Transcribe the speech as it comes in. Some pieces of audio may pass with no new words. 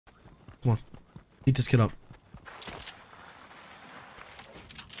Come on. Beat this kid up.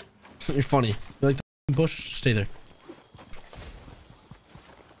 You're funny. You like the bush? Stay there.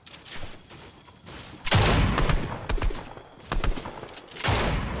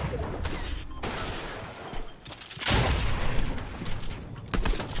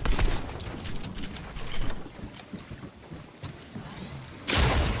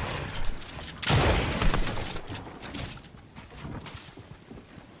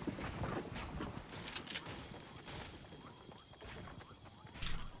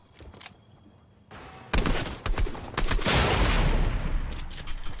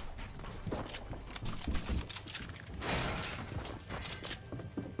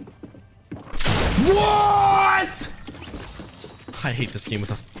 What? I hate this game with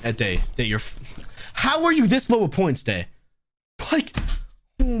a Deyy. Deyy, you're. How are you this low of points, Deyy? Like,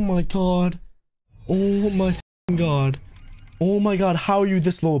 oh my god. Oh my god. Oh my god. How are you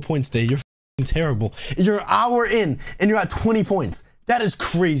this low of points, Deyy? You're terrible. You're an hour in and you're at 20 points. That is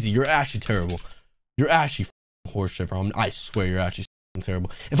crazy. You're actually terrible. You're actually horseshit, bro. I swear you're actually terrible.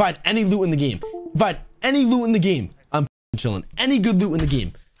 If I had any loot in the game, I'm chilling. Any good loot in the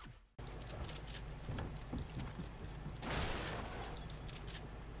game.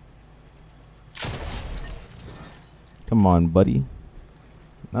 Come on, buddy.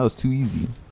 That was too easy.